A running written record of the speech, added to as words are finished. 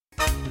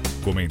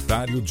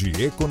Comentário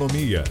de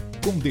Economia,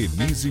 com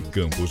Denise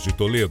Campos de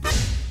Toledo.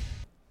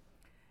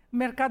 O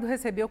mercado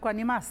recebeu com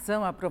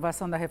animação a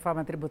aprovação da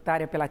reforma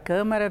tributária pela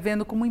Câmara,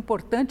 vendo como um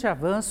importante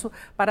avanço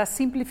para a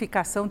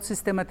simplificação do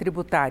sistema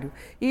tributário.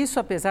 Isso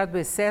apesar do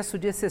excesso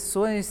de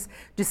exceções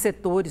de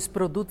setores,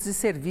 produtos e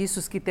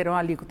serviços que terão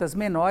alíquotas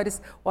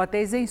menores ou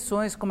até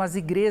isenções, como as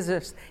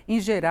igrejas em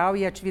geral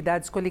e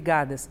atividades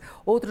coligadas.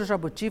 Outro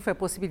jabuti foi a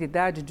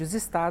possibilidade de os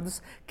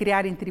estados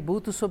criarem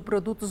tributos sobre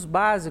produtos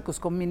básicos,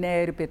 como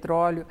minério,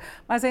 petróleo,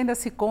 mas ainda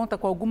se conta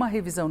com alguma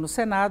revisão no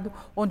Senado,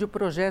 onde o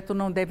projeto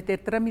não deve ter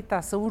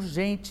tramitação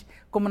urgente,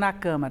 como na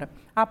Câmara.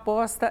 A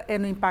aposta é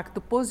no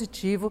impacto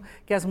positivo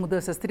que as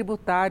mudanças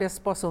tributárias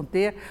possam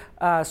ter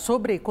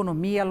sobre a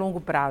economia a longo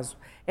prazo.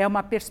 É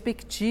uma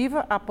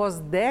perspectiva após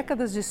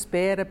décadas de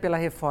espera pela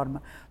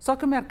reforma. Só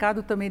que o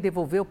mercado também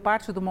devolveu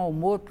parte do mau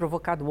humor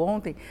provocado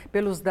ontem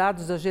pelos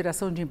dados da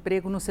geração de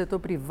emprego no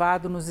setor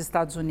privado nos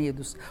Estados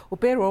Unidos. O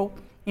payroll,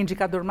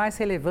 indicador mais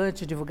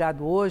relevante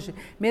divulgado hoje,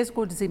 mesmo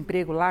com o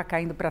desemprego lá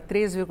caindo para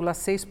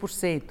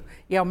 3,6%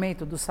 e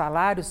aumento dos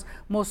salários,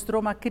 mostrou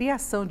uma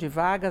criação de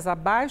vagas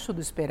abaixo do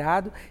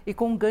esperado e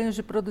com ganhos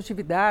de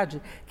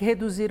produtividade que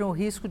reduziram o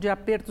risco de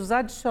apertos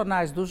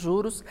adicionais dos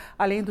juros,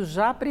 além dos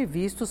já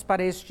previstos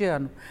para este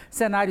ano.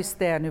 Cenário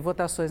externo e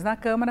votações na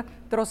Câmara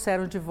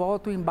trouxeram de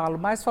volta o embalo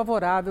mais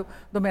favorável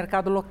do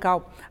mercado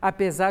local,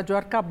 apesar de o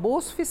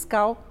arcabouço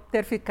fiscal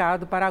ter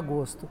ficado para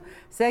agosto.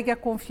 Segue a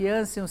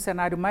confiança em um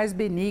cenário mais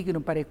benigno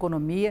para a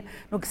economia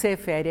no que se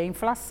refere à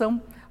inflação,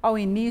 ao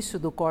início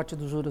do corte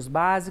dos juros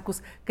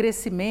básicos,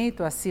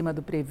 crescimento acima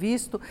do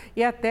previsto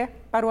e até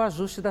para o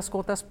ajuste das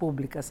contas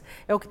públicas.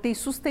 É o que tem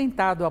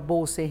sustentado a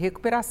Bolsa em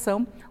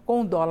recuperação,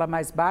 com o dólar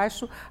mais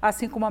baixo,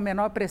 assim como a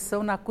menor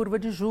pressão na curva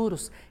de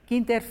juros, que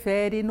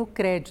interfere no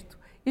crédito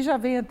e já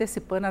vem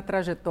antecipando a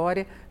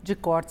trajetória de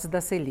cortes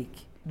da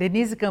Selic.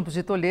 Denise Campos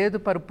de Toledo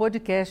para o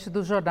podcast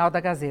do Jornal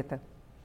da Gazeta.